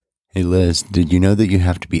Hey Liz, did you know that you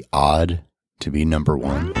have to be odd to be number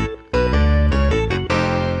one?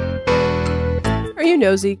 Are you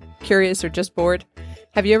nosy, curious, or just bored?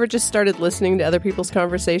 Have you ever just started listening to other people's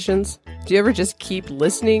conversations? Do you ever just keep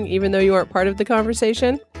listening even though you aren't part of the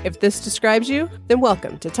conversation? If this describes you, then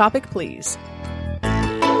welcome to Topic Please.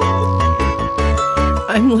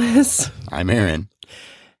 I'm Liz. I'm Aaron.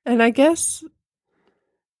 And I guess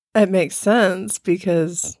it makes sense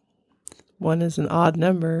because one is an odd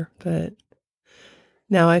number, but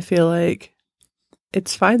now I feel like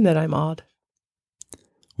it's fine that I'm odd.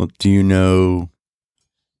 Well, do you know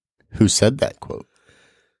who said that quote?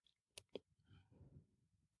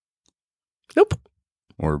 Nope.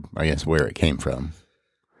 Or I guess where it came from.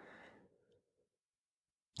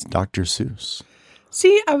 It's Dr. Seuss.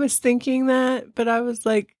 See, I was thinking that, but I was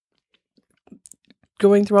like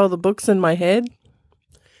going through all the books in my head.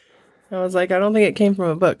 I was like, I don't think it came from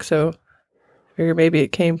a book, so I figured maybe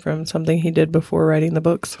it came from something he did before writing the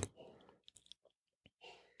books.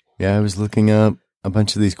 Yeah, I was looking up a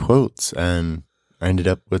bunch of these quotes and I ended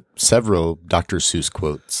up with several Dr. Seuss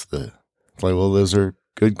quotes. Those are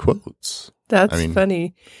good quotes. That's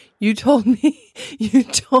funny. You told me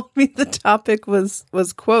the topic was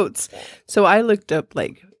quotes. So I looked up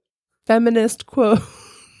like feminist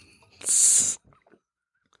quotes.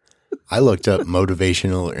 I looked up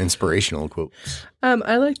motivational or inspirational quotes.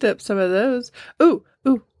 I looked up some of those. Ooh.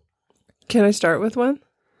 Can I start with one?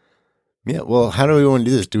 Yeah, well, how do we want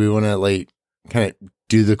to do this? Do we want to kind of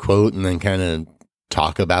do the quote and then kind of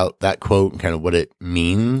talk about that quote and kind of what it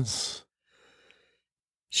means?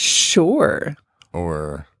 Sure.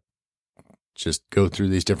 Or just go through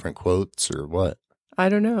these different quotes or what? I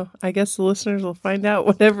don't know. I guess the listeners will find out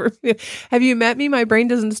whatever. Have you met me? My brain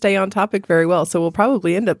doesn't stay on topic very well, so we'll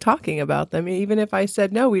probably end up talking about them. Even if I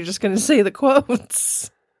said, no, we're just going to say the quotes.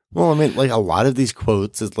 Well, a lot of these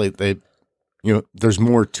quotes is there's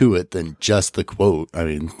more to it than just the quote.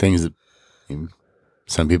 Things that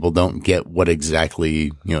some people don't get what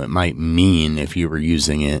exactly, it might mean if you were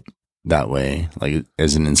using it that way, like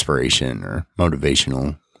as an inspiration or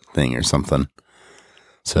motivational thing or something.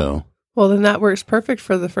 So. Well, then that works perfect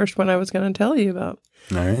for the first one I was going to tell you about.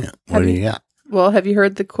 All right. What do you got? Well, have you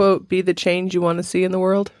heard the quote, be the change you want to see in the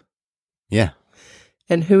world? Yeah.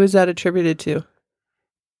 And who is that attributed to?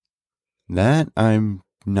 That I'm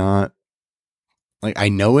not, I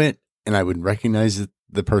know it and I would recognize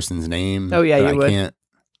the person's name. Oh, yeah, but you would. Can't.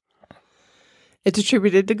 It's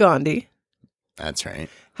attributed to Gandhi. That's right.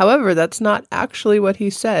 However, that's not actually what he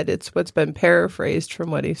said. It's what's been paraphrased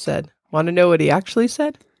from what he said. Want to know what he actually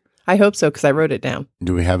said? I hope so, because I wrote it down.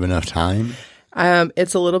 Do we have enough time?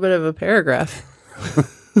 It's a little bit of a paragraph.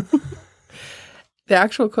 The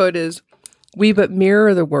actual quote is, "We but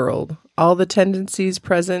mirror the world. All the tendencies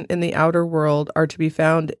present in the outer world are to be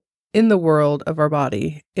found in the world of our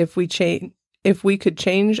body. If we could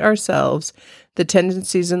change ourselves, the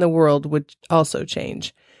tendencies in the world would also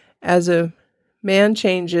change. As a man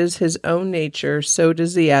changes his own nature, so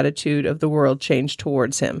does the attitude of the world change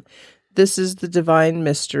towards him. This is the divine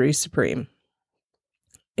mystery supreme.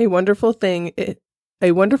 A wonderful thing it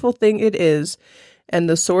is, and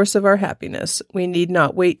the source of our happiness. We need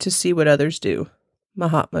not wait to see what others do."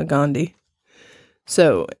 Mahatma Gandhi.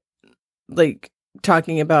 So,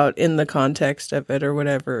 talking about in the context of it or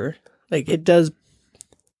whatever, it does,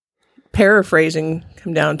 paraphrasing,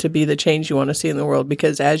 come down to be the change you want to see in the world,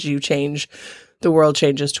 because as you change, the world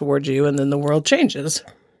changes towards you, and then the world changes.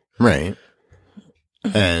 Right.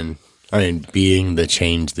 And being the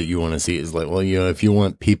change that you want to see is if you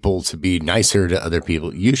want people to be nicer to other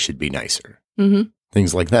people, you should be nicer. Mm-hmm.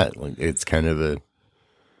 Things like that. It's kind of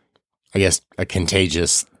a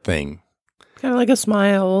contagious thing. Kind of like a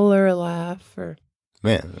smile or a laugh or.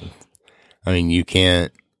 Man, you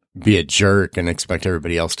can't be a jerk and expect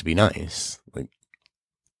everybody else to be nice.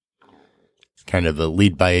 Kind of a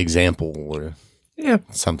lead by example or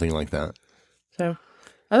something like that. So.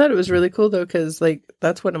 I thought it was really cool, though, because,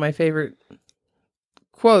 that's one of my favorite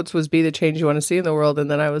quotes was, be the change you want to see in the world. And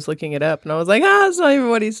then I was looking it up, and I was like, that's not even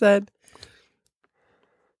what he said.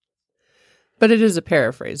 But it is a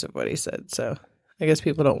paraphrase of what he said, so I guess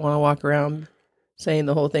people don't want to walk around saying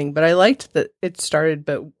the whole thing. But I liked that it started,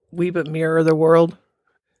 but we but mirror the world.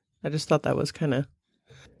 I just thought that was kind of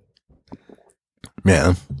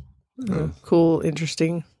cool,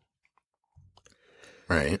 interesting.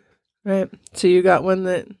 Right. Right. So you got one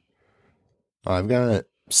that... I've got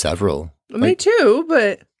several. Me too,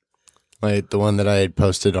 but... the one that I had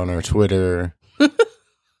posted on our Twitter.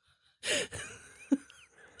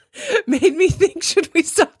 Made me think, should we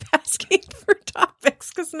stop asking for topics?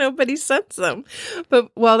 Because nobody sends them. But,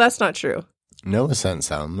 well, that's not true. Noah sent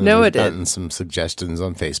some. and Noah we've did. gotten some suggestions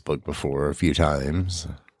on Facebook before a few times.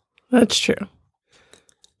 That's true.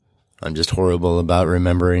 I'm just horrible about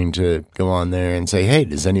remembering to go on there and say, hey,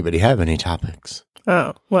 does anybody have any topics?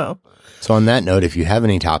 Oh, well. So on that note, if you have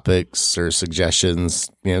any topics or suggestions,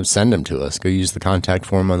 send them to us. Go use the contact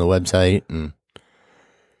form on the website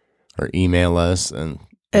or email us. And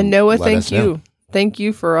Noah, let us thank know. you. Thank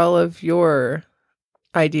you for all of your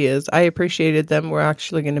ideas. I appreciated them. We're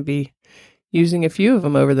actually going to be using a few of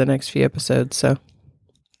them over the next few episodes. So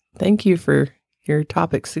thank you for your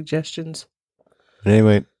topic suggestions. But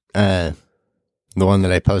anyway, the one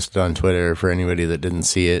that I posted on Twitter for anybody that didn't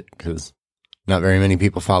see it, because not very many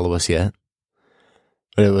people follow us yet,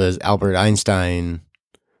 but it was Albert Einstein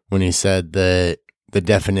when he said that the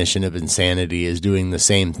definition of insanity is doing the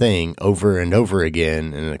same thing over and over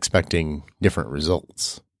again and expecting different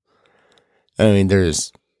results. I mean,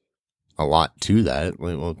 there's a lot to that.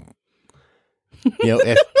 Well,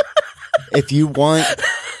 if you want...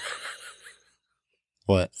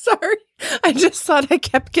 What? Sorry. I just thought I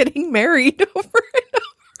kept getting married over and over.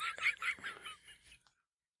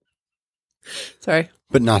 Sorry.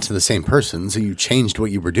 But not to the same person, so you changed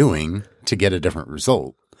what you were doing to get a different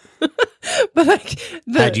result. But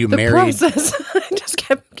Had you the married- process, I just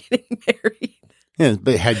kept getting married. Yeah,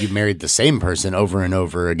 but had you married the same person over and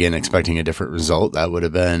over again expecting a different result, that would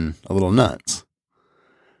have been a little nuts.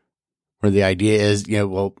 Where the idea is,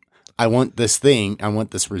 well, I want this thing, I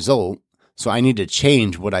want this result, so I need to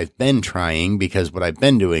change what I've been trying because what I've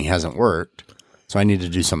been doing hasn't worked, so I need to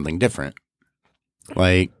do something different.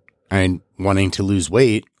 Like, I'm wanting to lose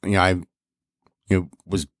weight, I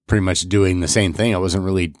was pretty much doing the same thing. I wasn't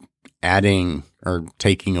really adding or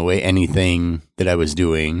taking away anything that I was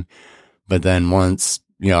doing. But then once,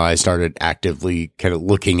 I started actively kind of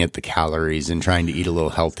looking at the calories and trying to eat a little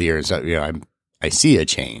healthier. So, I see a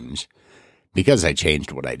change because I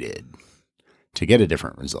changed what I did to get a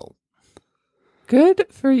different result. Good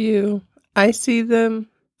for you. I see them.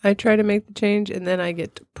 I try to make the change and then I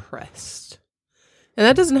get depressed. And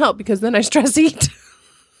that doesn't help because then I stress eat.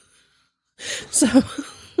 So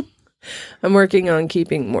I'm working on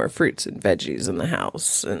keeping more fruits and veggies in the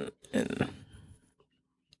house and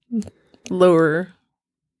lower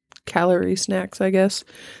calorie snacks, I guess.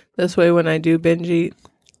 This way when I do binge eat.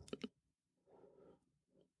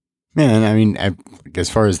 Man, I mean, as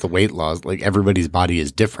far as the weight loss, like everybody's body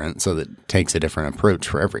is different, so that takes a different approach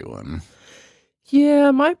for everyone.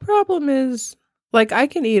 Yeah, my problem is, like, I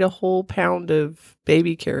can eat a whole pound of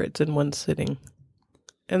baby carrots in one sitting.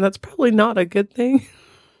 And that's probably not a good thing.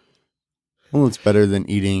 Well, it's better than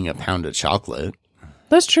eating a pound of chocolate.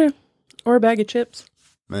 That's true. Or a bag of chips,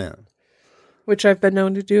 Yeah. which I've been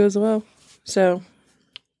known to do as well. So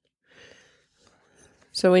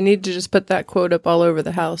we need to just put that quote up all over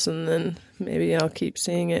the house, and then maybe I'll keep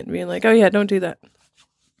seeing it and being like, oh yeah, don't do that.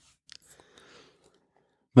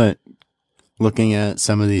 But looking at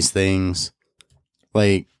some of these things,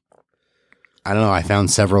 like, I don't know, I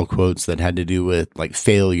found several quotes that had to do with like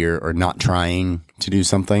failure or not trying to do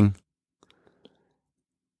something.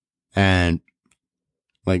 And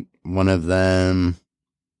like one of them,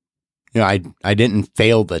 I didn't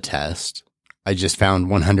fail the test. I just found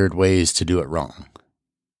 100 ways to do it wrong.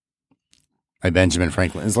 By Benjamin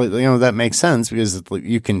Franklin. It's like, that makes sense because it's like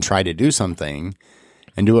you can try to do something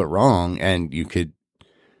and do it wrong and you could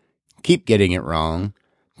keep getting it wrong.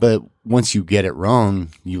 But once you get it wrong,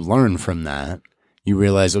 you learn from that. You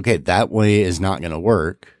realize, okay, that way is not going to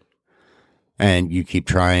work. And you keep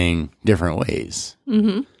trying different ways.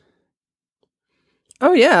 Mm-hmm.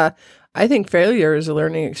 Oh, yeah. I think failure is a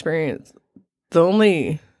learning experience. The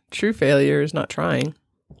only true failure is not trying.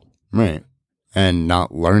 Right. And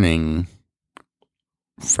not learning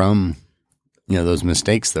from, those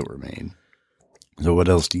mistakes that were made. So what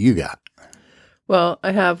else do you got? Well,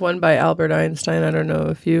 I have one by Albert Einstein. I don't know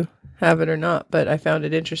if you have it or not, but I found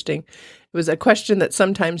it interesting. It was a question that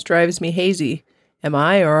sometimes drives me hazy. Am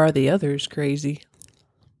I or are the others crazy?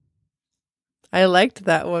 I liked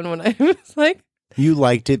that one when I was like... You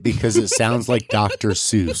liked it because it sounds like Dr.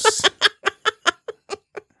 Seuss.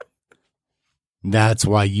 That's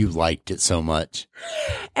why you liked it so much.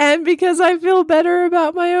 And because I feel better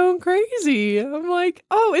about my own crazy. I'm like,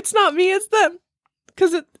 oh, it's not me, it's them.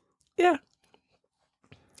 Because yeah.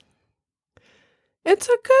 It's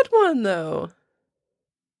a good one, though.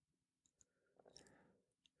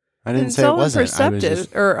 I didn't It's say it all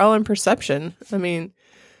wasn't. all in perception. I mean,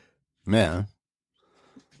 Yeah.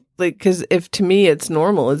 like, because if to me it's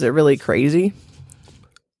normal, is it really crazy?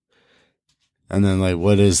 And then, like,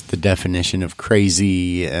 what is the definition of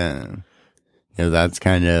crazy? That's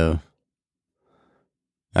kind of,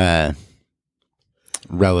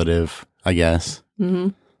 relative, I guess. Mm-hmm.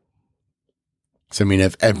 So, I mean,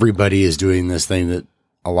 if everybody is doing this thing that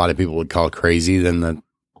a lot of people would call crazy, then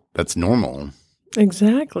that's normal.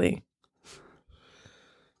 Exactly.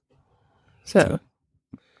 So.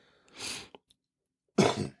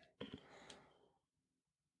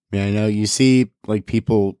 Yeah, I know you see like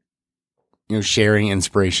people, sharing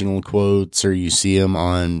inspirational quotes, or you see them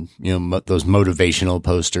on, those motivational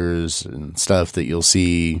posters and stuff that you'll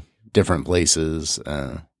see different places.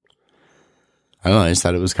 I don't know. I just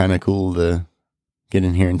thought it was kind of cool to get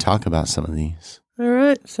in here and talk about some of these. All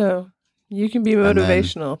right. So you can be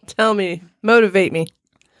motivational. Tell me, motivate me.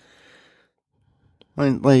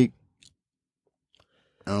 Like,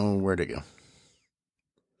 where'd it go?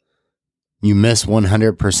 You miss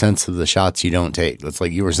 100% of the shots you don't take. That's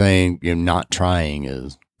like you were saying, not trying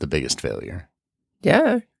is the biggest failure.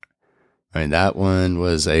 Yeah. I mean, that one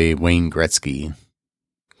was a Wayne Gretzky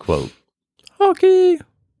quote. Hockey.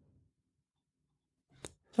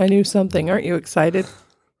 I knew something. Aren't you excited?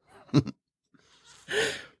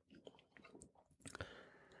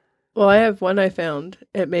 Well, I have one I found.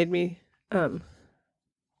 It made me,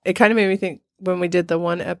 it kind of made me think when we did the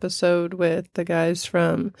one episode with the guys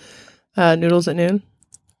from Noodles at Noon.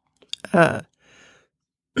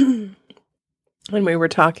 When we were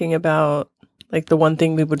talking about like the one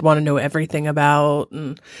thing we would want to know everything about,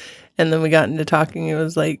 and then we got into talking, it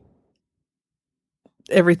was like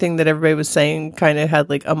everything that everybody was saying kind of had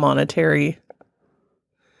like a monetary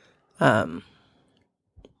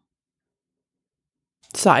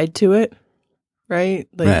side to it, right?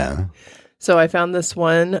 Like, Yeah. So I found this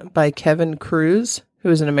one by Kevin Cruz, who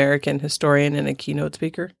is an American historian and a keynote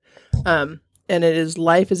speaker. And it is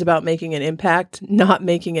life is about making an impact, not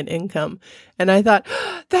making an income. And I thought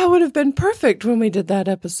that would have been perfect when we did that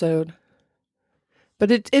episode.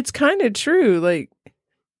 But it's kind of true. Like,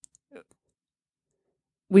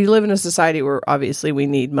 we live in a society where obviously we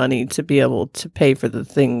need money to be able to pay for the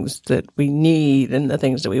things that we need and the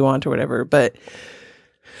things that we want or whatever. But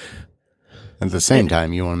at the same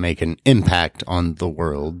time, you want to make an impact on the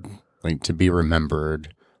world, like to be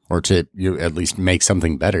remembered, or to at least make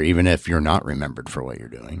something better, even if you're not remembered for what you're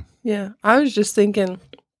doing. Yeah. I was just thinking,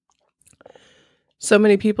 so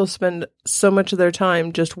many people spend so much of their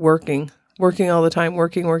time just working all the time,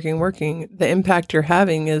 working. The impact you're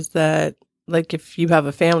having is that, like, if you have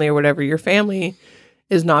a family or whatever, your family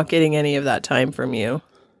is not getting any of that time from you.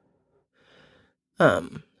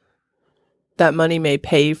 That money may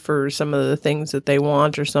pay for some of the things that they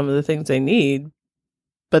want or some of the things they need,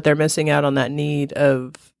 but they're missing out on that need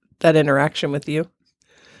of that interaction with you.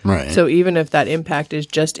 Right. So even if that impact is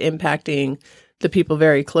just impacting the people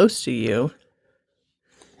very close to you,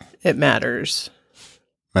 it matters.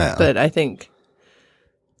 Yeah. But I think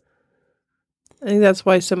that's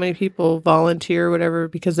why so many people volunteer or whatever,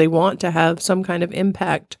 because they want to have some kind of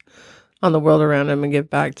impact on the world around them and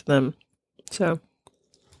give back to them. So.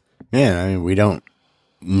 Yeah, I mean, we don't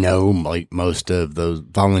know like most of those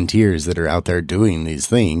volunteers that are out there doing these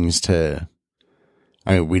things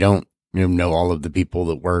we don't know all of the people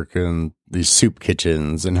that work in these soup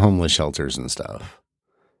kitchens and homeless shelters and stuff.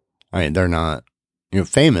 I mean, they're not,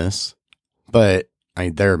 famous, but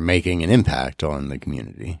they're making an impact on the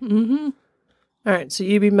community. Mm-hmm. All right, so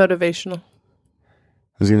you be motivational.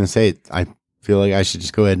 I was going to say, I feel like I should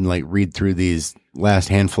just go ahead and like read through these last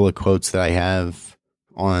handful of quotes that I have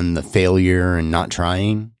on the failure and not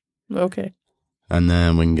trying. Okay. And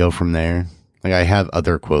then we can go from there. Like, I have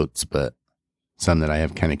other quotes, but some that I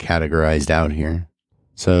have kind of categorized out here.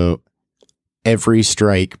 So, every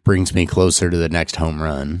strike brings me closer to the next home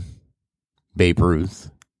run. Babe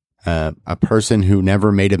Ruth. A person who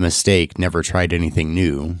never made a mistake never tried anything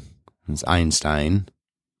new. It's Einstein.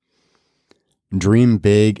 Dream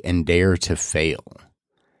big and dare to fail.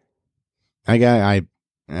 That guy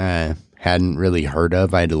I hadn't really heard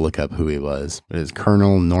of. I had to look up who he was. It was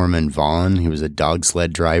Colonel Norman Vaughan. He was a dog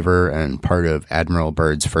sled driver and part of Admiral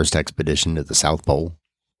Byrd's first expedition to the South Pole.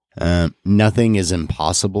 Nothing is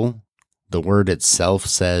impossible. The word itself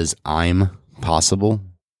says, I'm possible.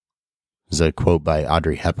 Is a quote by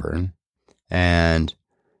Audrey Hepburn. And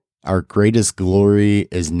our greatest glory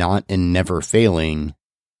is not in never failing,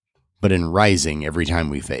 but in rising every time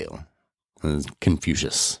we fail.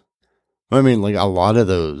 Confucius. I mean, like, a lot of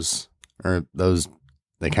those,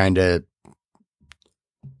 they kind of,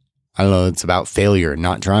 I don't know, it's about failure,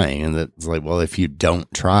 not trying. And it's like, well, if you don't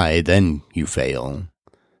try, then you fail.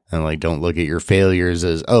 And like, don't look at your failures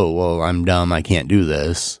as, oh, well, I'm dumb, I can't do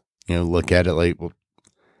this. Look at it like, well,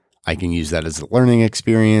 I can use that as a learning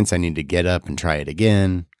experience. I need to get up and try it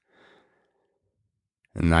again.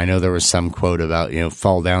 And I know there was some quote about,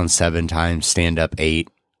 fall down 7 times, stand up 8.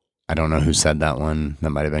 I don't know who said that one. That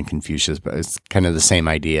might have been Confucius, but it's kind of the same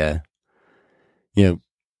idea.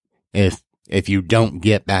 If you don't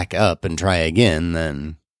get back up and try again,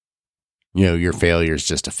 then, your failure is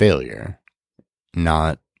just a failure,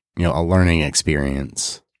 not, a learning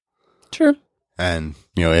experience. True. And,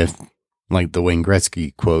 if, like the Wayne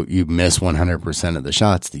Gretzky quote, you miss 100% of the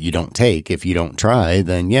shots that you don't take. If you don't try,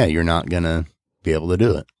 then yeah, you're not going to be able to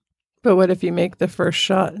do it. But what if you make the first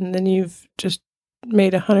shot and then you've just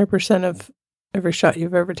made 100% of every shot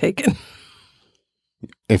you've ever taken?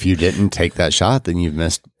 If you didn't take that shot, then you've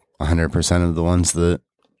missed 100% of the ones that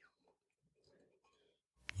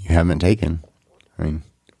you haven't taken. I mean,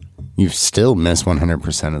 you've still missed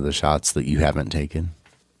 100% of the shots that you haven't taken.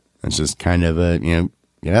 It's just kind of a,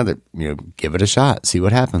 give it a shot, see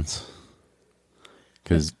what happens.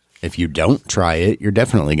 Because if you don't try it, you're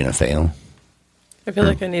definitely going to fail. I feel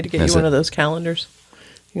like I need to get you one of those calendars.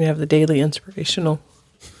 You can have the daily inspirational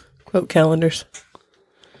quote calendars.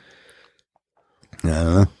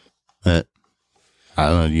 But I don't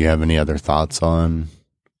know. Do you have any other thoughts on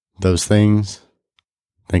those things?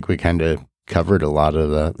 I think we kind of covered a lot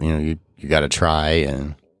of the, you got to try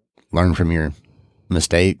and learn from your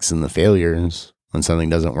mistakes and the failures when something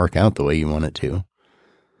doesn't work out the way you want it to.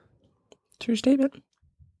 True statement.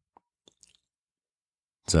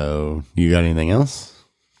 So, you got anything else?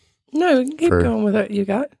 No, you can keep going with what you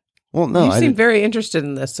got. Well, no. You seem very interested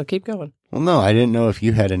in this, so keep going. Well, no, I didn't know if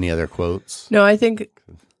you had any other quotes. No, I think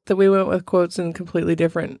that we went with quotes in completely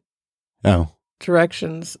different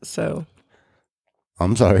directions, so.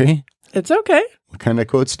 I'm sorry. It's okay. What kind of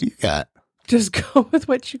quotes do you got? Just go with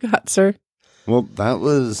what you got, sir. Well, that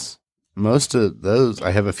was most of those.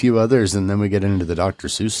 I have a few others, and then we get into the Dr.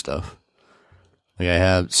 Seuss stuff. Like I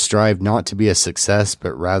have, strive not to be a success,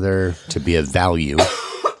 but rather to be a value.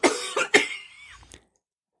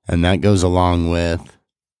 And that goes along with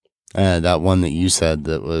that one that you said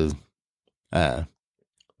that was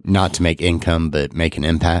not to make income, but make an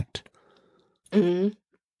impact. Mm-hmm.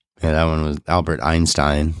 Yeah, that one was Albert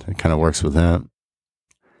Einstein. It kind of works with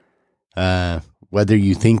that. Whether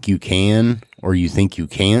you think you can or you think you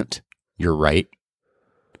can't, you're right.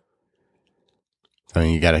 I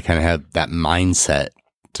mean, you got to kind of have that mindset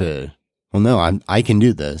to, well, no, I can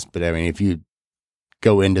do this. But I mean, if you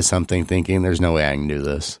go into something thinking there's no way I can do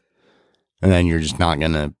this, and then you're just not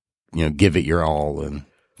going to, give it your all and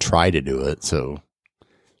try to do it. So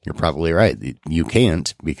you're probably right. You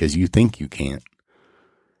can't because you think you can't.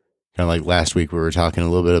 Kind of like last week, we were talking a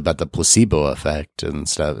little bit about the placebo effect and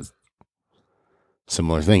stuff.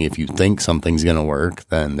 Similar thing. If you think something's going to work,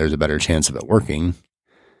 then there's a better chance of it working.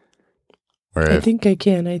 I think I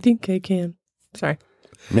can. Sorry.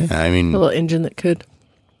 Yeah, I mean. The little engine that could.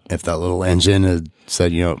 If that little engine had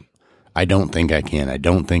said, I don't think I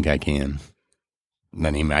can,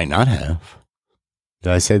 then he might not have.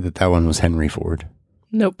 Did I say that one was Henry Ford?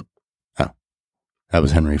 Nope. Oh, that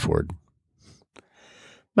was Henry Ford.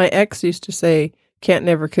 My ex used to say, can't,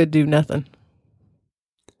 never, could, do nothing.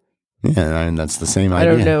 Yeah, and that's the same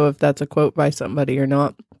idea. I don't know if that's a quote by somebody or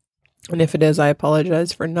not. And if it is, I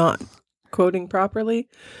apologize for not quoting properly.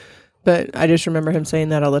 But I just remember him saying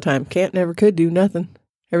that all the time. Can't, never, could, do nothing.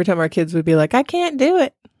 Every time our kids would be like, I can't do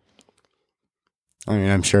it. I mean,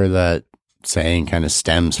 I'm sure that saying kind of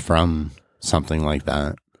stems from something like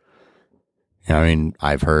that. I mean,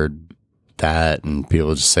 I've heard that and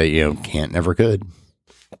people just say, can't, never, could.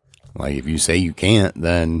 Like, if you say you can't,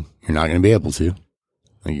 then you're not going to be able to.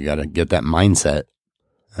 Like, you got to get that mindset.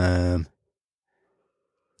 There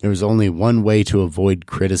was only one way to avoid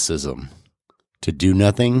criticism. To do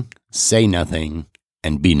nothing, say nothing,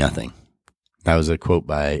 and be nothing. That was a quote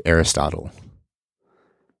by Aristotle.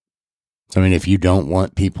 So, I mean, if you don't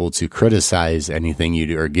want people to criticize anything you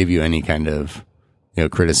do or give you any kind of,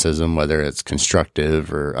 criticism, whether it's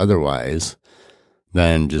constructive or otherwise,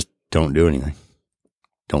 then just don't do anything.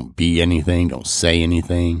 Don't be anything. Don't say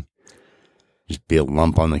anything. Just be a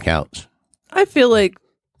lump on the couch. I feel like,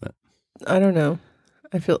 I don't know.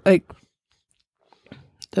 I feel like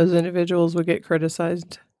those individuals would get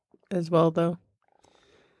criticized as well, though.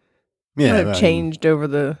 Yeah. I've changed over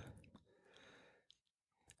the...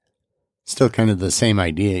 Still kind of the same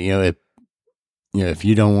idea. If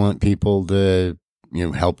you don't want people to,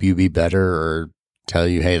 help you be better or tell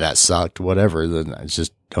you, hey, that sucked, whatever, then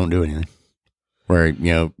just don't do anything. Where,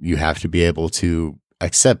 you have to be able to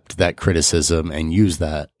accept that criticism and use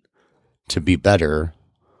that to be better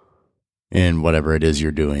in whatever it is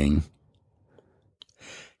you're doing.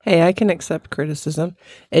 Hey, I can accept criticism.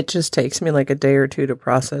 It just takes me like a day or two to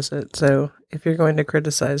process it. So if you're going to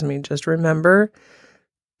criticize me, just remember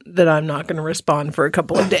that I'm not going to respond for a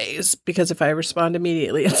couple of days, because if I respond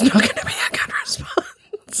immediately, it's not going to be a good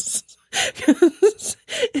response.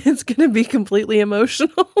 It's going to be completely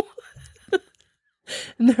emotional.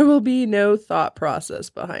 And there will be no thought process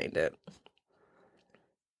behind it.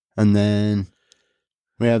 And then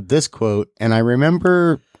we have this quote, and I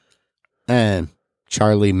remember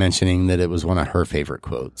Charlie mentioning that it was one of her favorite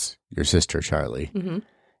quotes, your sister Charlie. Mm-hmm.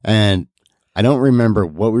 And I don't remember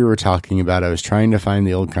what we were talking about. I was trying to find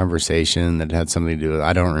the old conversation that had something to do with it.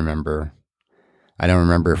 I don't remember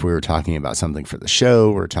if we were talking about something for the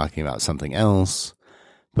show or talking about something else.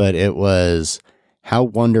 But it was how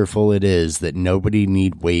wonderful it is that nobody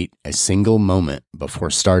need wait a single moment before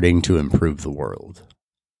starting to improve the world.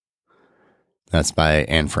 That's by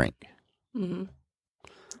Anne Frank. Mm-hmm.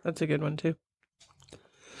 That's a good one too.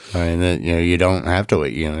 I mean, you don't have to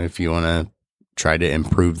wait. If you want to try to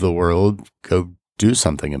improve the world, go do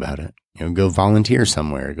something about it. Go volunteer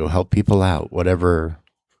somewhere. Go help people out. Whatever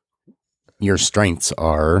your strengths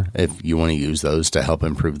are, if you want to use those to help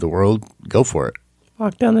improve the world, go for it.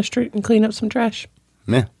 Walk down the street and clean up some trash.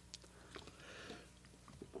 Yeah.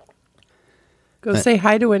 Go say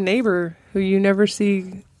hi to a neighbor who you never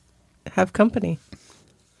see have company.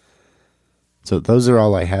 So those are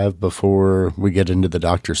all I have before we get into the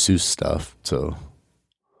Dr. Seuss stuff. So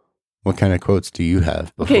what kind of quotes do you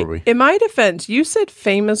have before we... In my defense, you said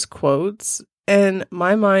famous quotes, and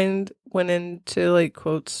my mind went into like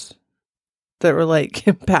quotes that were like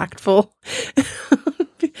impactful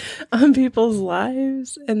on people's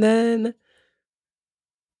lives. And then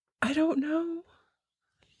I don't know.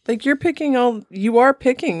 Like you are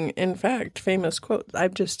picking, in fact, famous quotes.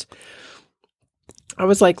 I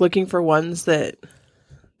was like looking for ones that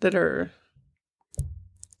are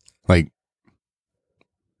like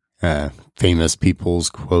famous people's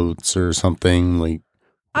quotes or something. Like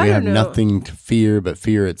we have nothing to fear but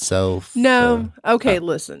fear itself. No. Okay,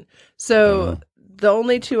 listen. So the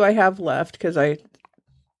only two I have left, because I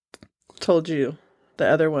told you the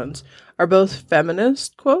other ones, are both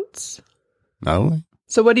feminist quotes. No.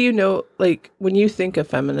 So what do you know, like, when you think of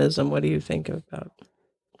feminism, what do you think about,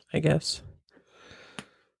 I guess?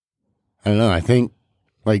 I don't know. I think,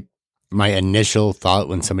 like, my initial thought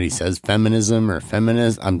when somebody says feminism or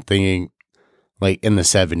feminist, I'm thinking, like, in the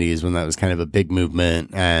 70s when that was kind of a big movement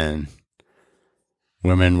and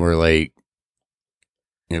women were, like,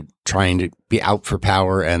 trying to be out for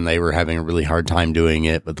power and they were having a really hard time doing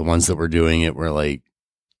it. But the ones that were doing it were, like,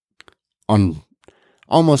 on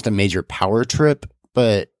almost a major power trip,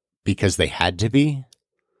 but because they had to be.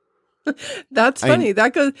 That's funny.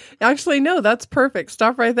 That goes, actually, no, that's perfect.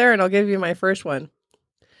 Stop right there and I'll give you my first one.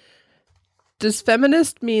 Does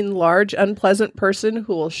feminist mean large, unpleasant person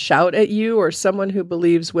who will shout at you, or someone who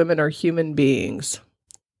believes women are human beings?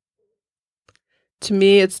 To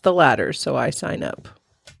me, it's the latter, so I sign up.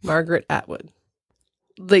 Margaret Atwood.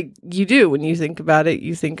 Like, you do, when you think about it,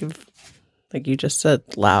 you think of, like you just said,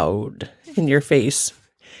 loud in your face.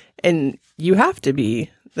 And you have to be.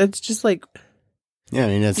 That's just like... Yeah, I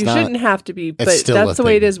mean, you shouldn't have to be, but that's the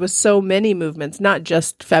way it is with so many movements, not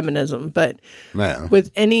just feminism, but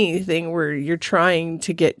with anything where you're trying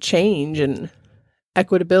to get change and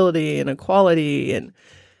equitability and equality and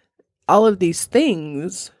all of these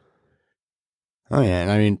things. Oh, yeah. And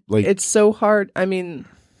I mean, like, it's so hard. I mean,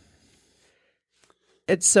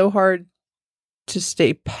 it's so hard to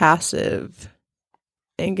stay passive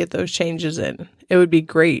and get those changes in. It would be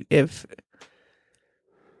great if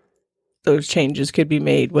those changes could be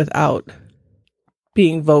made without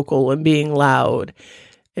being vocal and being loud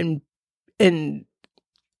and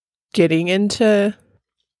getting into,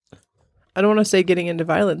 I don't want to say getting into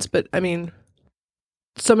violence, but I mean,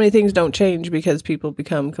 so many things don't change because people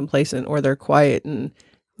become complacent or they're quiet. And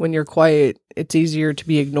when you're quiet, it's easier to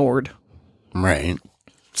be ignored. Right.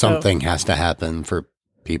 Something has to happen for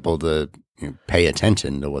people to pay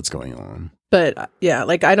attention to what's going on. But yeah,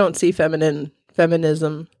 like I don't see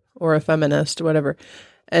feminism or a feminist, whatever,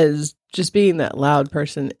 as just being that loud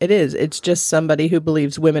person. It's just somebody who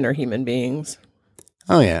believes women are human beings.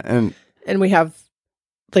 Oh, yeah. And we have,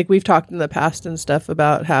 like, we've talked in the past and stuff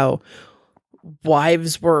about how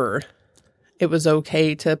it was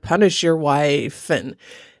okay to punish your wife and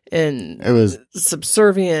it was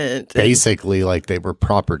subservient. Basically, like they were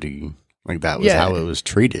property. Like that was how it was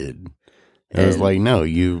treated. It was like, no,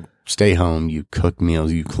 you stay home, you cook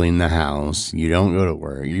meals, you clean the house, you don't go to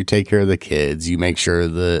work, you take care of the kids, you make sure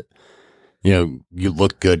that, you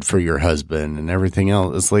look good for your husband and everything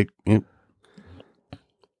else. It's like, it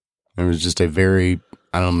was just a very,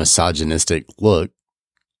 I don't know, misogynistic look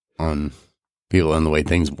on people and the way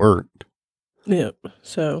things worked. Yep.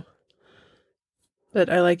 So, but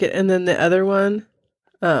I like it. And then the other one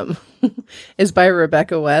is by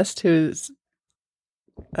Rebecca West, who's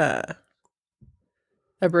a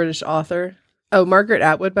British author. Oh, Margaret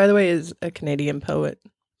Atwood, by the way, is a Canadian poet.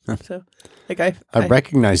 So, like I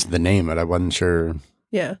recognized the name, but I wasn't sure.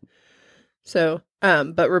 Yeah. So,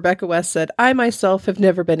 but Rebecca West said, I myself have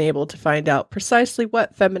never been able to find out precisely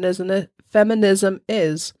what feminism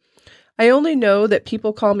is. I only know that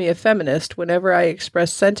people call me a feminist whenever I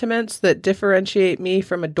express sentiments that differentiate me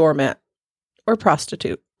from a doormat or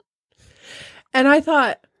prostitute. And I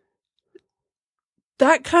thought,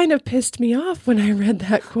 that kind of pissed me off when I read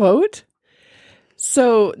that quote.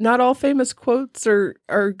 So not all famous quotes are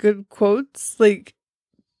good quotes. Like,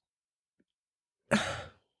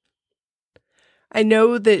 I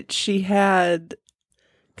know that she had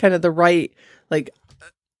kind of the right, like,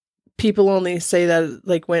 people only say that,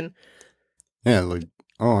 like, when... Yeah, like,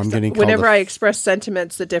 oh, I'm getting whenever I express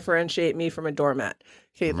sentiments that differentiate me from a doormat.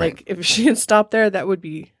 Okay, right. Like, if she had stopped there, that would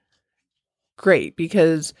be great,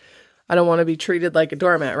 because I don't want to be treated like a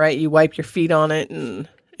doormat, right? You wipe your feet on it and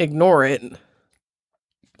ignore it.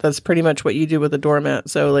 That's pretty much what you do with a doormat.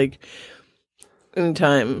 So, like,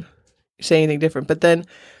 anytime you say anything different. But then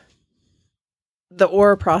the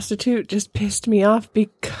or a prostitute just pissed me off,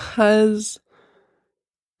 because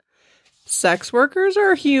sex workers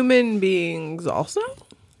are human beings also.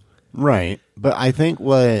 Right. But I think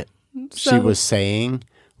what she was saying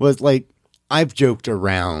was, like, I've joked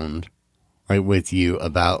around, like, with you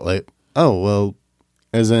about, like, oh, well,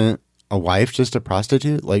 isn't a wife just a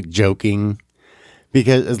prostitute? Like, joking.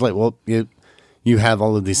 Because it's like, well, you have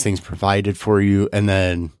all of these things provided for you, and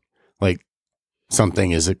then, like,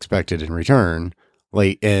 something is expected in return.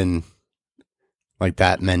 Like, in, like,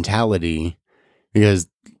 that mentality. Because,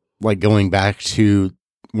 like, going back to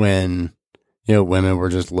when, women were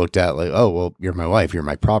just looked at like, oh, well, you're my wife, you're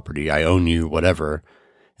my property, I own you, whatever.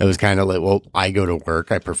 It was kind of like, well, I go to work,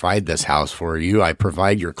 I provide this house for you, I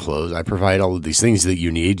provide your clothes, I provide all of these things that you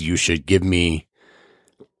need, you should give me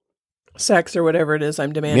sex or whatever it is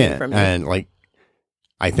I'm demanding from you. And, like,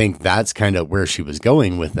 I think that's kind of where she was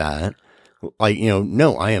going with that. Like,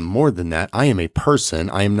 no, I am more than that. I am a person.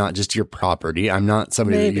 I am not just your property. I'm not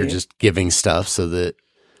somebody that you're just giving stuff so that,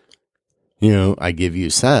 I give you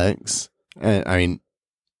sex. And I mean,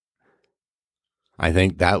 I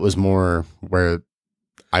think that was more where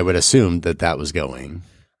I would assume that was going.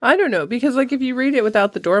 I don't know, because, like, if you read it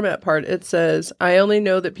without the doormat part, it says, I only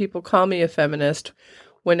know that people call me a feminist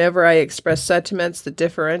whenever I express sentiments that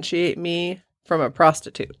differentiate me from a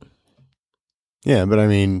prostitute. Yeah, but I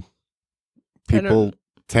mean, people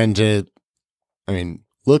tend to,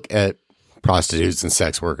 look at prostitutes and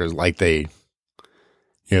sex workers like they,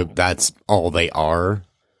 that's all they are.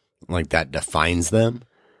 Like, that defines them.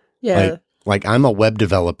 Yeah. Like, I'm a web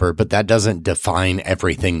developer, but that doesn't define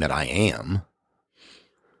everything that I am.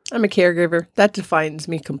 I'm a caregiver. That defines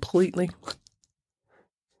me completely.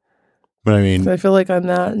 But I mean, I feel like I'm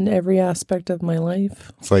that in every aspect of my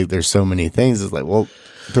life. It's like there's so many things. It's like, well,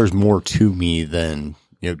 there's more to me than,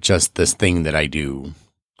 just this thing that I do.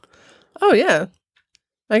 Oh, yeah.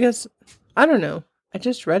 I guess, I don't know. I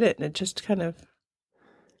just read it and it just kind of...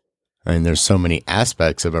 I mean, there's so many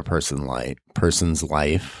aspects of a person's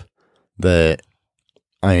life that,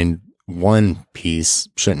 one piece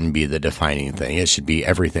shouldn't be the defining thing. It should be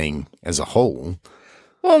everything as a whole.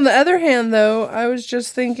 Well, on the other hand, though, I was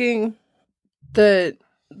just thinking that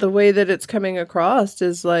the way that it's coming across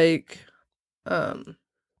is like, I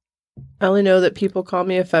only know that people call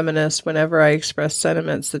me a feminist whenever I express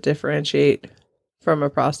sentiments that differentiate from a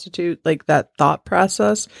prostitute. Like, that thought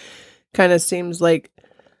process kind of seems like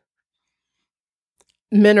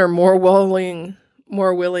men are more willing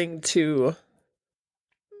to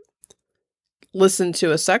listen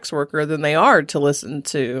to a sex worker than they are to listen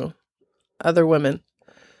to other women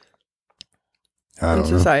in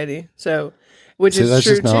society. So, which is that's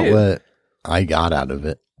true just not too. what I got out of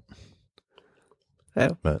it.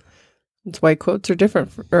 So, but that's why quotes are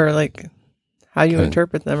different, or like how you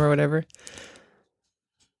interpret them or whatever.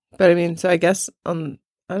 But I mean, so I guess I don't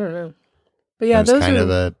know. But yeah, those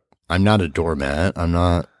are I'm not a doormat. I'm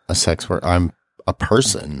not a sex worker. I'm a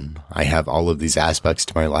person. I have all of these aspects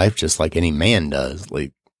to my life, just like any man does.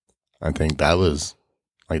 Like, I think that was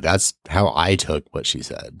like, that's how I took what she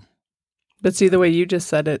said. But see, the way you just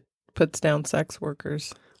said it puts down sex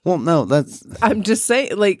workers. Well, no, I'm just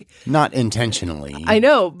saying, like, not intentionally. I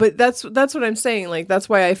know, but that's what I'm saying. Like, that's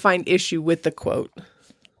why I find issue with the quote.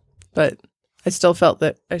 But I still felt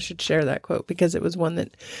that I should share that quote because it was one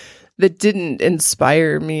that didn't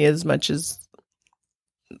inspire me as much as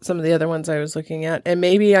some of the other ones I was looking at. And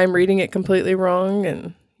maybe I'm reading it completely wrong,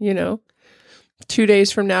 and 2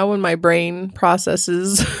 days from now, when my brain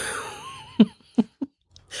processes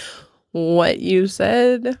what you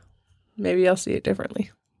said, maybe I'll see it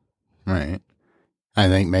differently. Right. I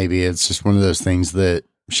think maybe it's just one of those things that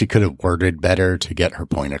she could have worded better to get her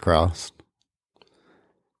point across.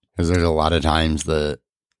 Because there's a lot of times that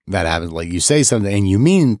happens. Like, you say something and you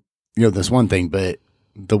mean, this one thing, but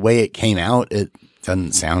the way it came out, it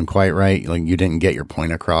doesn't sound quite right. Like, you didn't get your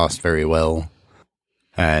point across very well.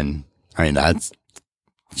 And I mean, that's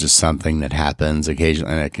just something that happens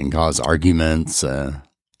occasionally, and it can cause arguments,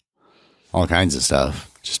 all kinds of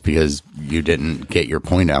stuff, just because you didn't get your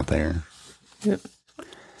point out there. Yep.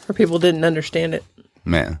 Or people didn't understand it.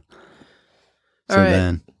 Man. So all right.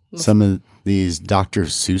 Then some of these Dr.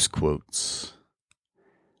 Seuss quotes.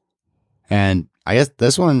 And I guess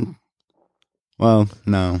this one, well,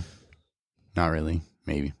 no, not really.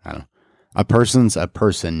 Maybe. I don't know. A person's a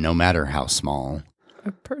person, no matter how small.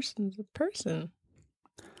 A person's a person.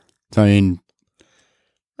 So, I mean,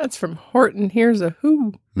 that's from Horton Hears a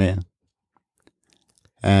Who. Yeah.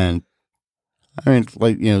 And I mean,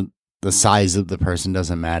 like, the size of the person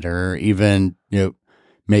doesn't matter. Even,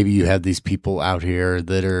 maybe you have these people out here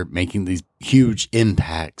that are making these huge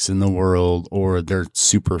impacts in the world, or they're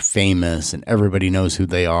super famous and everybody knows who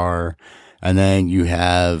they are. And then you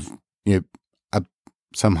have,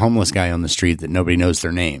 some homeless guy on the street that nobody knows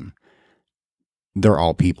their name. They're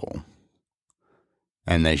all people.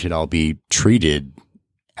 And they should all be treated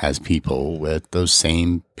as people with those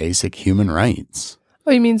same basic human rights.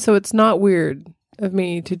 Oh, you mean so it's not weird of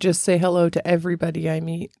me to just say hello to everybody I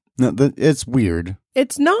meet? No, it's weird.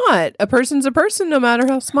 It's not. A person's a person, no matter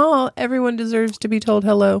how small. Everyone deserves to be told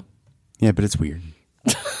hello. Yeah, but it's weird.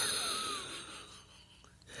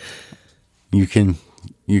 You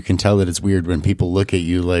can tell that it's weird when people look at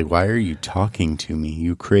you like, why are you talking to me,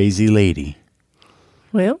 you crazy lady?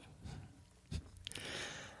 Well,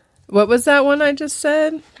 what was that one I just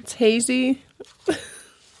said? It's hazy.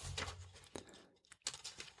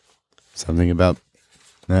 Something about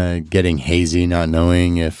getting hazy, not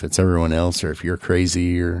knowing if it's everyone else or if you're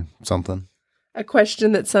crazy or something. A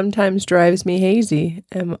question that sometimes drives me hazy.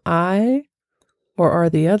 Am I or are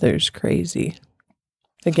the others crazy?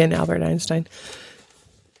 Again, Albert Einstein.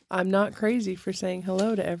 I'm not crazy for saying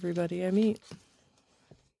hello to everybody I meet.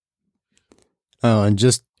 Oh, and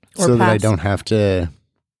just Or so that I pass. don't have to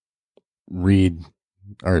read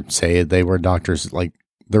or say they were doctors, like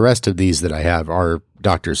the rest of these that I have are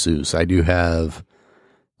Dr. Seuss. I do have,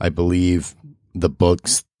 I believe, the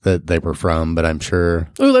books that they were from, but I'm sure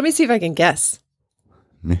Ooh, let me see if I can guess.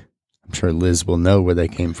 Liz will know where they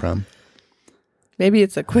came from. Maybe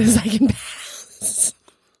it's a quiz I can pass.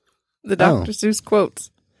 The Dr. Seuss quotes.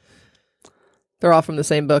 They're all from the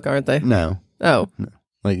same book, aren't they? No. Oh.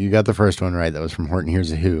 Like, you got the first one right. That was from Horton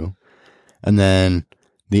Hears a Who. And then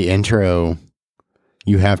the intro,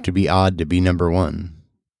 you have to be odd to be number one.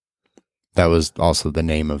 That was also the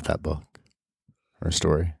name of that book or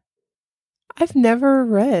story. I've never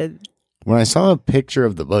read. When I saw a picture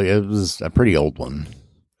of the book, it was a pretty old one.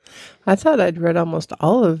 I thought I'd read almost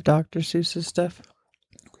all of Dr. Seuss's stuff.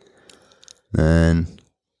 And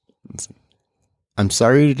I'm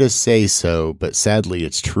sorry to say so, but sadly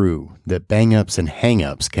it's true that bang-ups and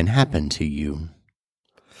hang-ups can happen to you.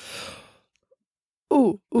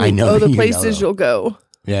 Ooh. I know Oh, the you places know. you'll go.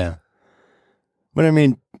 Yeah. But I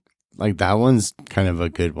mean, like, that one's kind of a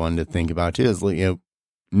good one to think about too. Is, like,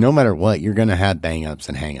 no matter what, you're going to have bang-ups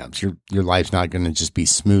and hang-ups. Your life's not going to just be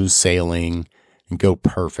smooth sailing and go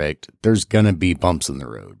perfect. There's going to be bumps in the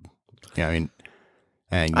road. Yeah, I mean,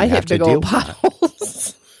 and you I have hit to big deal old with that.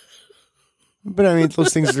 potholes. But I mean,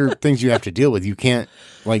 those things are things you have to deal with. You can't,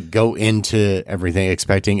 like, go into everything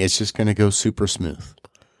expecting it's just going to go super smooth.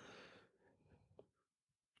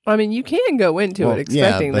 I mean, you can go into it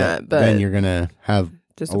expecting that, but then you're going to have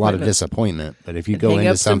a lot of disappointment. But if you go into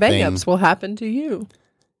hang-ups and something, bang-ups will happen to you.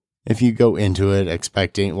 if you go into it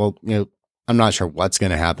expecting, well, I'm not sure what's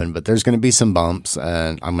going to happen, but there's going to be some bumps,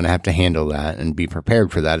 and I'm going to have to handle that and be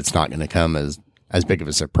prepared for that. It's not going to come as big of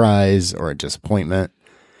a surprise or a disappointment,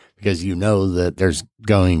 because you know that there's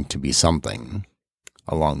going to be something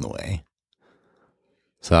along the way.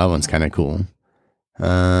 So that one's kind of cool.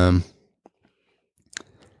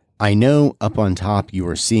 I know up on top you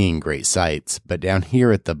are seeing great sights, but down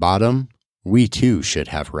here at the bottom, we too should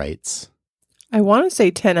have rights. I want to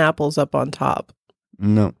say 10 apples up on top.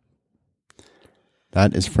 No.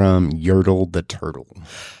 That is from Yertle the Turtle.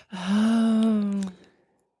 Oh.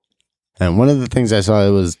 And one of the things I saw,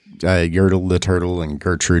 it was Yertle the Turtle and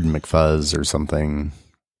Gertrude McFuzz or something.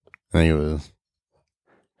 I think it was.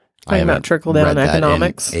 Talking about trickle-down read that in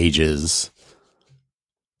economics. ages.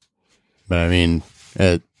 But I mean,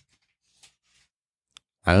 I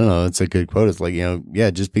don't know. It's a good quote. It's like, yeah,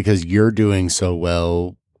 just because you're doing so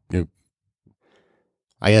well,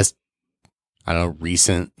 I guess, I don't know,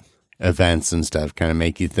 recent events and stuff kind of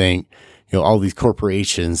make you think, all these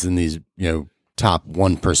corporations and these, top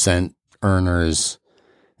 1% earners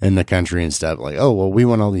in the country and stuff, like, oh, well, we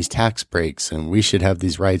want all these tax breaks and we should have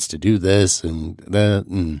these rights to do this and that.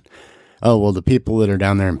 And, oh, well, the people that are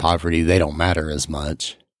down there in poverty, they don't matter as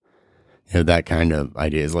much. That kind of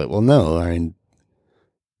idea is like, well, no, I mean,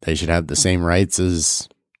 they should have the same rights as,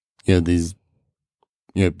 these,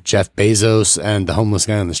 Jeff Bezos and the homeless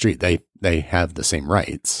guy on the street. They have the same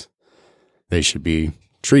rights. They should be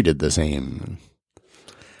treated the same.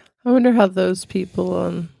 I wonder how those people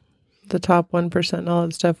on the top 1% and all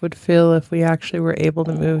that stuff would feel if we actually were able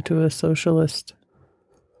to move to a socialist.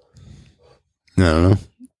 I don't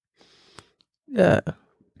know.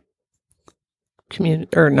 Community,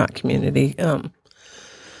 or not community.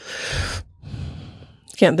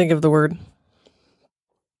 Can't think of the word.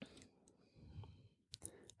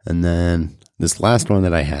 And then this last one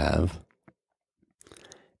that I have.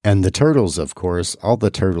 And the turtles, of course, all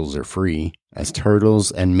the turtles are free, as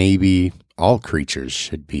turtles and maybe all creatures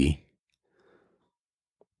should be.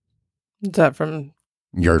 Is that from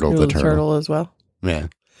Yertle the Turtle as well? Yeah.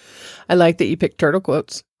 I like that you picked turtle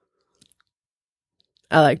quotes.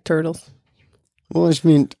 I like turtles. Well, I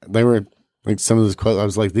mean, they were like some of those quotes. I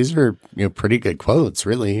was like, these are, pretty good quotes,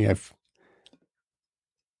 really. I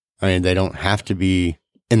mean, they don't have to be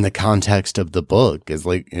in the context of the book. It's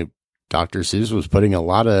like Dr. Seuss was putting a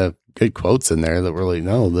lot of good quotes in there that were like,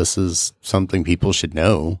 no, this is something people should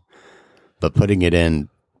know. But putting it in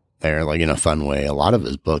there, like in a fun way, a lot of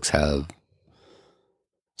his books have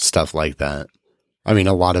stuff like that. I mean,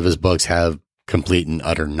 a lot of his books have complete and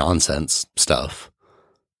utter nonsense stuff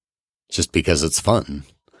just because it's fun.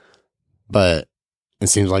 But it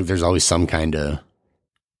seems like there's always some kind of,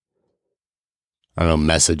 I don't know,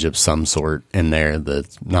 message of some sort in there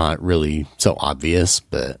that's not really so obvious,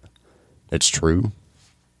 but it's true.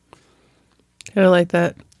 I like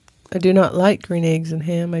that. I do not like green eggs and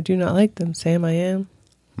ham. I do not like them, Sam. I am.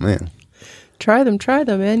 Man. Try them,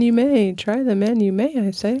 and you may. Try them, and you may,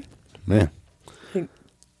 I say. Yeah.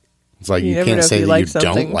 It's like you can't say that you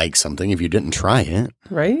don't like something if you didn't try it.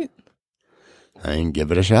 Right? I mean,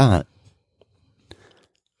 give it a shot.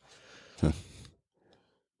 So,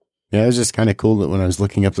 yeah, it was just kind of cool that when I was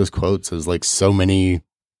looking up those quotes, it was like so many,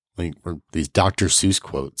 like these Dr. Seuss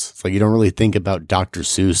quotes. It's like you don't really think about Dr.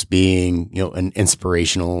 Seuss being, an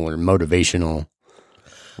inspirational or motivational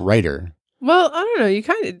writer. Well, I don't know. You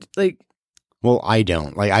kind of like. Well, I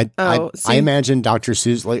don't. Like I imagine Dr.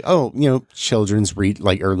 Seuss like, children's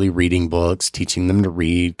early reading books, teaching them to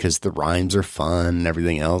read because the rhymes are fun and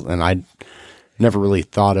everything else. And I never really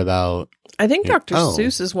thought about. I think Dr.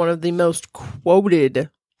 Seuss is one of the most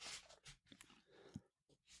quoted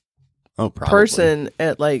person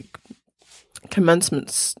at like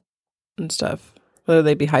commencements and stuff, whether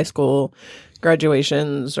they be high school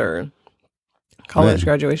graduations or college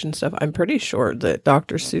graduation stuff. I'm pretty sure that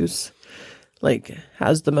Dr. Seuss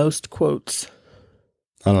has the most quotes.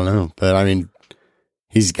 I don't know, but I mean,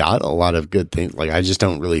 he's got a lot of good things. Like, I just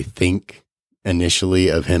don't really think initially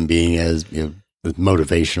of him being as, a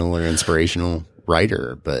motivational or inspirational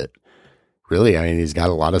writer, but really, I mean, he's got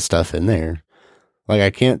a lot of stuff in there. Like,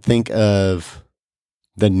 I can't think of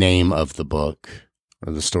the name of the book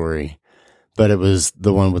or the story, but it was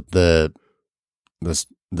the one with the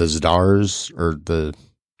stars or the...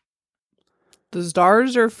 The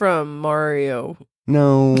stars are from Mario.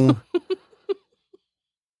 No.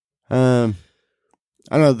 I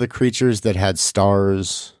don't know, the creatures that had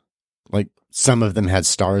stars, like some of them had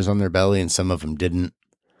stars on their belly and some of them didn't.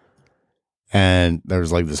 And there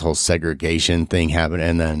was like this whole segregation thing happening.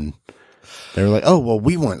 And then they were like, oh, well,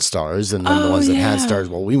 we want stars. And then the ones that had stars,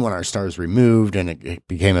 well, we want our stars removed. And it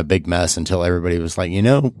became a big mess until everybody was like,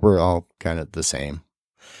 we're all kind of the same.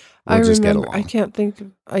 We'll just get along. I can't think.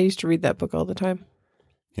 I used to read that book all the time.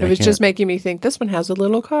 Yeah, it was just making me think, this one has a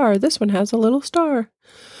little car. This one has a little star.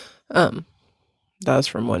 That was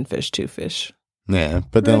from One Fish, Two Fish. Yeah,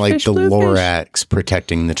 but then like the Lorax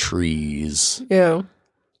protecting the trees. Yeah.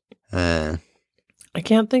 I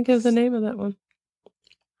can't think of the name of that one.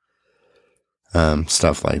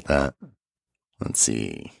 Stuff like that. Let's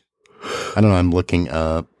see. I don't know. I'm looking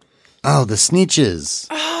up. Oh, the Sneetches.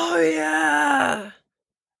 Oh, yeah.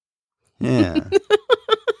 Yeah.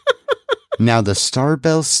 Now the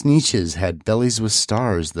Starbell Sneetches had bellies with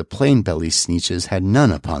stars. The plain belly Sneetches had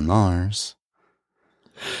none upon theirs.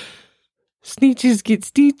 Sneetches get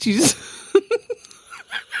Steeches.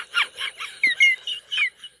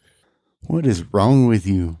 What is wrong with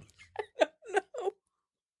you? I don't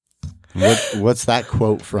know. What's that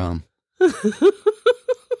quote from? I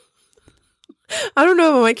don't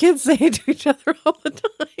know, but my kids say it to each other all the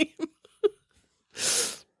time.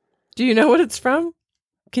 Do you know what it's from?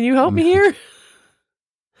 Can you help me here?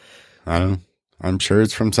 I don't know. I'm sure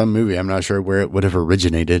it's from some movie. I'm not sure where it would have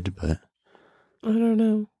originated, but I don't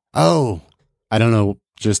know. oh, I don't know.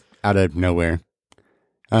 Just out of nowhere.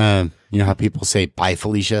 You know how people say "Bye,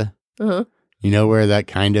 Felicia"? Uh-huh. You know where that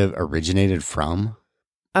kind of originated from?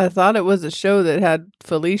 I thought it was a show that had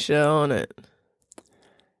Felicia on it.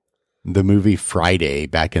 The movie Friday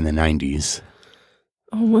back in the 90s.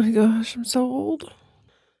 Oh my gosh, I'm so old.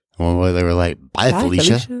 Well, they were like, "Bye,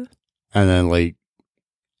 Felicia." And then, like,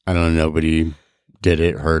 I don't know, nobody did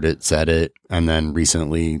it, heard it, said it. And then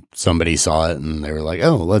recently somebody saw it and they were like,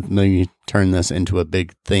 oh, let me turn this into a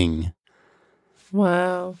big thing.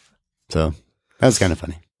 Wow. So that's kind of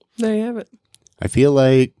funny. There you have it. I feel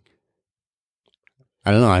like,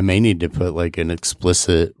 I don't know, I may need to put like an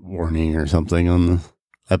explicit warning or something on the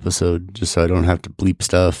episode just so I don't have to bleep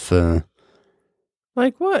stuff.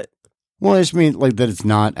 Like what? Well, I just mean like that it's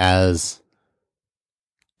not as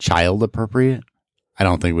child appropriate. I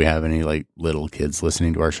don't think we have any like little kids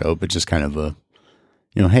listening to our show, but just kind of a,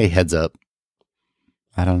 you know, hey, heads up.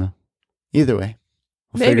 I don't know. Either way,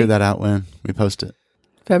 we'll figure that out when we post it.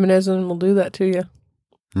 Feminism will do that to you.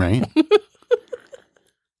 Right.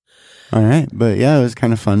 All right. But yeah, it was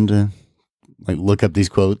kind of fun to like look up these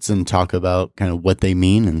quotes and talk about kind of what they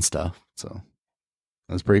mean and stuff. So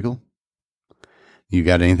that's pretty cool. You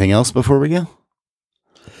got anything else before we go?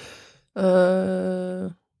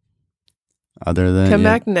 Other than come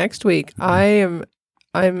back next week. I'm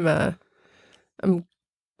but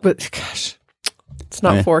gosh, it's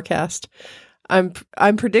not forecast. I'm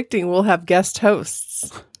predicting we'll have guest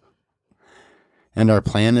hosts. And our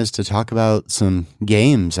plan is to talk about some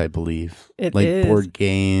games, I believe. It like is. Board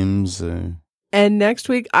games. And next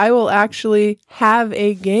week I will actually have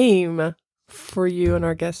a game for you and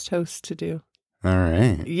our guest host to do. All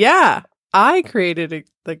right. Yeah. I created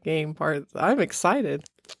the game part. I'm excited.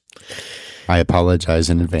 I apologize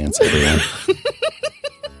in advance, everyone.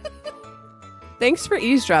 Thanks for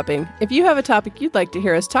eavesdropping. If you have a topic you'd like to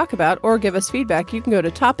hear us talk about or give us feedback, you can go to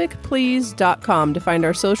topicplease.com to find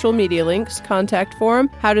our social media links, contact form,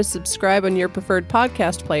 how to subscribe on your preferred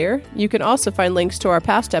podcast player. You can also find links to our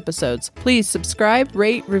past episodes. Please subscribe,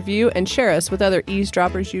 rate, review, and share us with other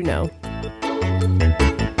eavesdroppers you know.